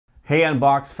Hey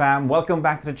Unbox fam, welcome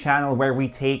back to the channel where we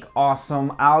take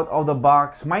awesome out of the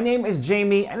box. My name is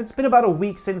Jamie and it's been about a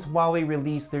week since Huawei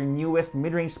released their newest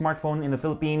mid-range smartphone in the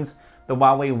Philippines, the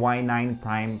Huawei Y9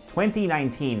 Prime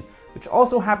 2019, which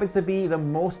also happens to be the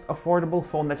most affordable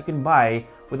phone that you can buy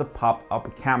with a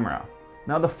pop-up camera.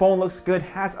 Now the phone looks good,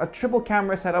 has a triple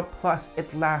camera setup, plus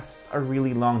it lasts a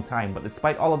really long time. But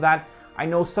despite all of that, I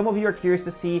know some of you are curious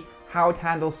to see how it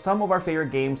handles some of our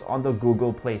favorite games on the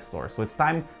Google Play Store. So it's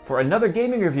time for another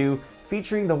gaming review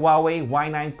featuring the Huawei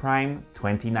Y9 Prime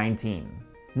 2019.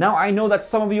 Now I know that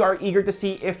some of you are eager to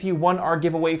see if you won our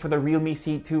giveaway for the Realme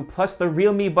C2 plus the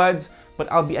Realme Buds,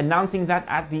 but I'll be announcing that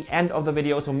at the end of the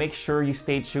video, so make sure you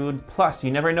stay tuned. Plus,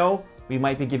 you never know, we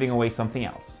might be giving away something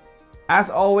else. As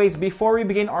always, before we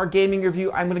begin our gaming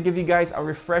review, I'm going to give you guys a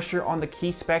refresher on the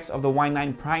key specs of the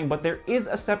Y9 Prime, but there is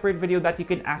a separate video that you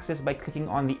can access by clicking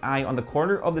on the eye on the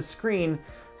corner of the screen.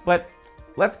 But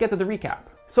let's get to the recap.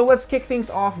 So let's kick things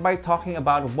off by talking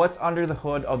about what's under the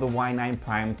hood of the Y9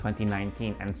 Prime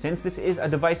 2019. And since this is a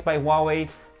device by Huawei,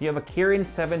 you have a Kirin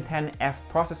 710F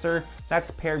processor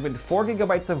that's paired with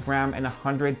 4GB of RAM and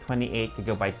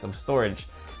 128GB of storage.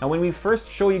 Now when we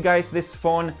first show you guys this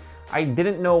phone, I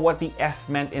didn't know what the F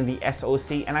meant in the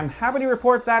SoC, and I'm happy to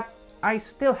report that I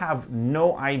still have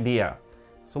no idea.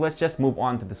 So let's just move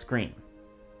on to the screen.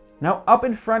 Now up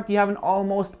in front, you have an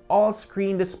almost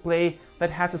all-screen display that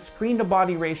has a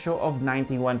screen-to-body ratio of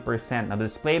 91%. Now the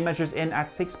display measures in at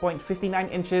 6.59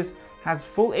 inches, has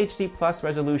full HD plus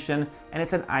resolution, and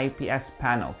it's an IPS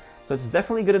panel. So it's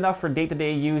definitely good enough for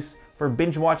day-to-day use, for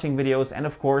binge-watching videos, and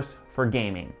of course, for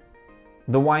gaming.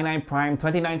 The Y9 Prime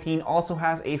 2019 also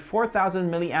has a 4000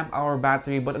 mAh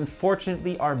battery, but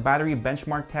unfortunately our battery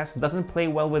benchmark test doesn't play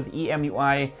well with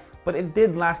EMUI, but it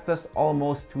did last us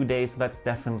almost 2 days, so that's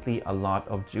definitely a lot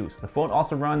of juice. The phone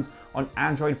also runs on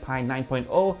Android Pie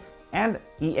 9.0 and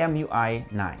EMUI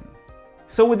 9.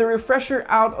 So with the refresher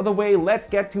out of the way, let's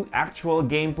get to actual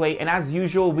gameplay. And as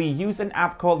usual, we use an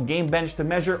app called GameBench to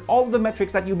measure all of the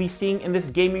metrics that you'll be seeing in this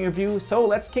gaming review. So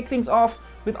let's kick things off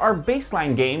with our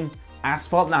baseline game,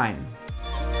 Asphalt 9.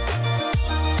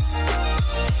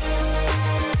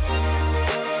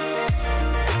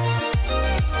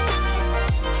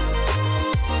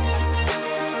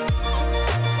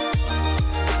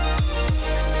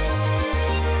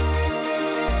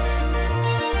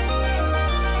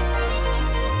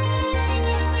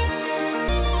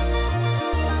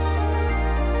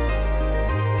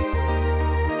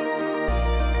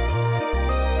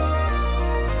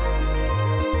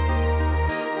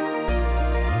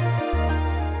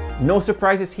 No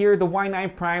surprises here, the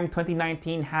Y9 Prime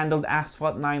 2019 handled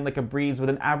Asphalt 9 like a breeze with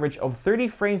an average of 30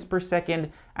 frames per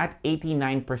second at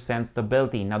 89%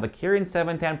 stability. Now the Kirin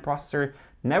 710 processor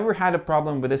never had a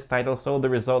problem with this title, so the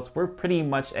results were pretty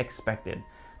much expected.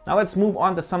 Now let's move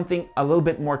on to something a little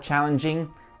bit more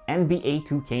challenging, NBA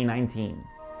 2K19.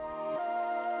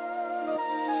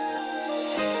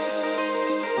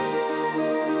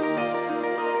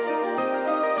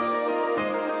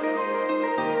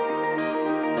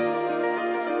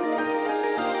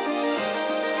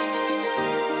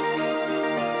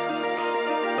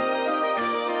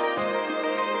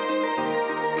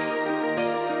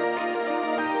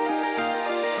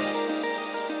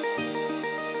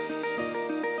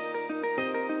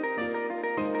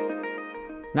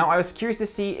 Now I was curious to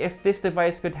see if this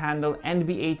device could handle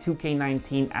NBA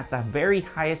 2K19 at the very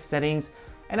highest settings,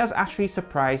 and I was actually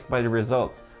surprised by the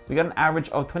results. We got an average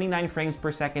of 29 frames per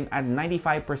second at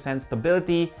 95%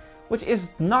 stability, which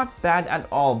is not bad at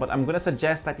all, but I'm going to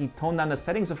suggest that you tone down the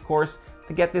settings, of course,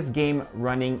 to get this game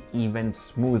running even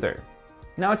smoother.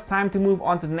 Now it's time to move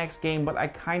on to the next game, but I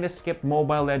kind of skipped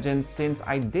Mobile Legends since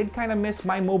I did kind of miss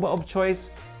my MOBA of choice,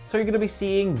 so you're going to be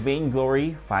seeing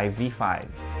Vainglory 5v5.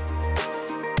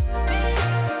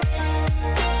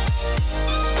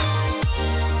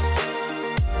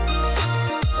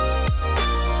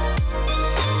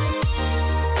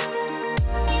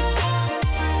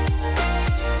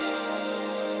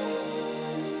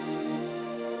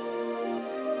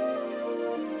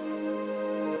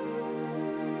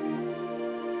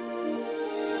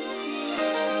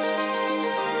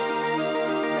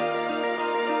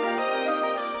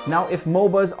 Now, if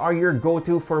MOBAs are your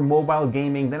go-to for mobile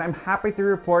gaming, then I'm happy to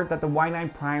report that the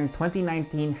Y9 Prime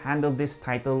 2019 handled this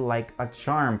title like a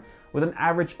charm, with an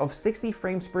average of 60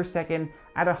 frames per second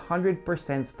at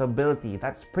 100% stability.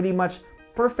 That's pretty much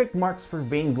perfect marks for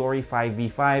Vainglory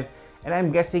 5v5, and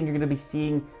I'm guessing you're going to be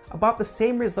seeing about the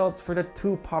same results for the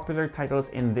two popular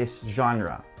titles in this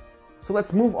genre. So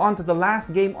let's move on to the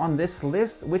last game on this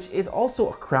list, which is also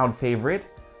a crowd favorite,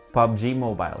 PUBG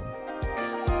Mobile.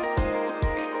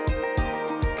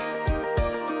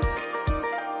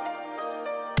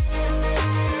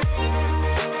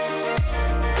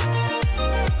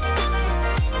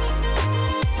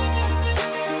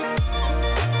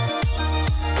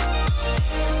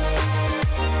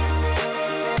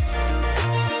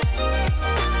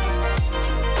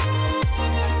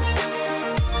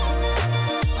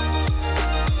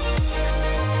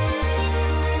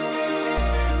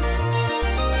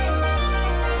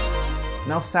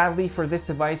 Now sadly for this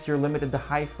device you're limited to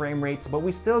high frame rates, but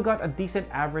we still got a decent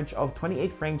average of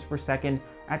 28 frames per second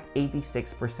at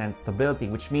 86% stability,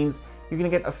 which means you're gonna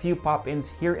get a few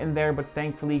pop-ins here and there, but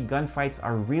thankfully gunfights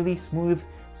are really smooth,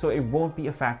 so it won't be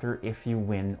a factor if you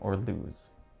win or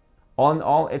lose. All in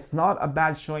all, it's not a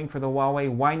bad showing for the Huawei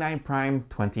Y9 Prime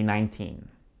 2019.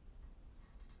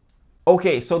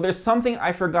 Okay, so there's something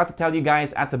I forgot to tell you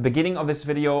guys at the beginning of this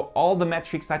video. All the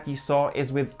metrics that you saw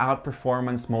is without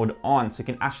performance mode on, so you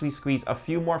can actually squeeze a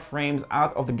few more frames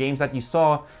out of the games that you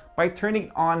saw by turning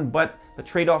it on, but the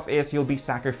trade-off is you'll be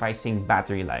sacrificing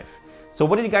battery life. So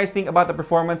what did you guys think about the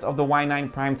performance of the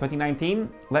Y9 Prime 2019?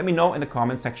 Let me know in the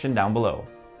comment section down below.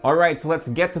 Alright, so let's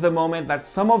get to the moment that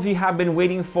some of you have been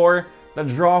waiting for, the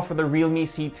draw for the Realme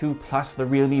C2 plus the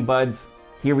Realme Buds.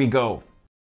 Here we go.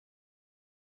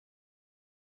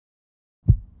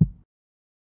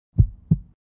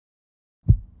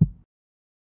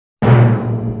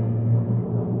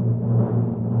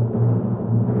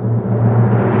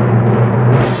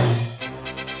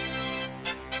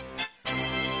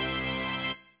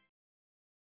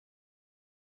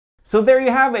 So there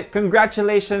you have it.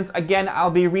 Congratulations. Again,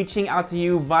 I'll be reaching out to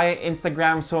you via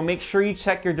Instagram, so make sure you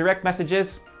check your direct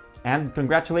messages. And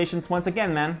congratulations once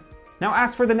again, man. Now,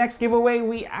 as for the next giveaway,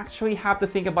 we actually have to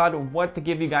think about what to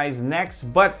give you guys next,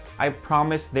 but I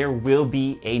promise there will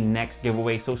be a next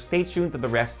giveaway, so stay tuned to the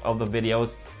rest of the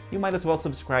videos. You might as well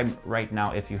subscribe right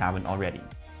now if you haven't already.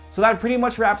 So that pretty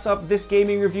much wraps up this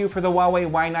gaming review for the Huawei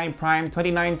Y9 Prime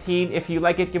 2019. If you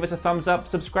like it, give us a thumbs up,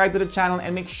 subscribe to the channel,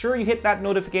 and make sure you hit that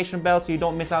notification bell so you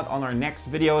don't miss out on our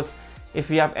next videos. If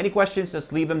you have any questions,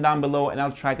 just leave them down below and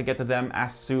I'll try to get to them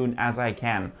as soon as I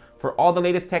can. For all the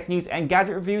latest tech news and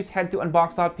gadget reviews, head to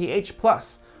unbox.ph+.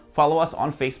 Follow us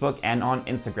on Facebook and on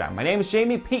Instagram. My name is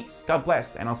Jamie. Peace, God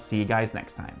bless, and I'll see you guys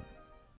next time.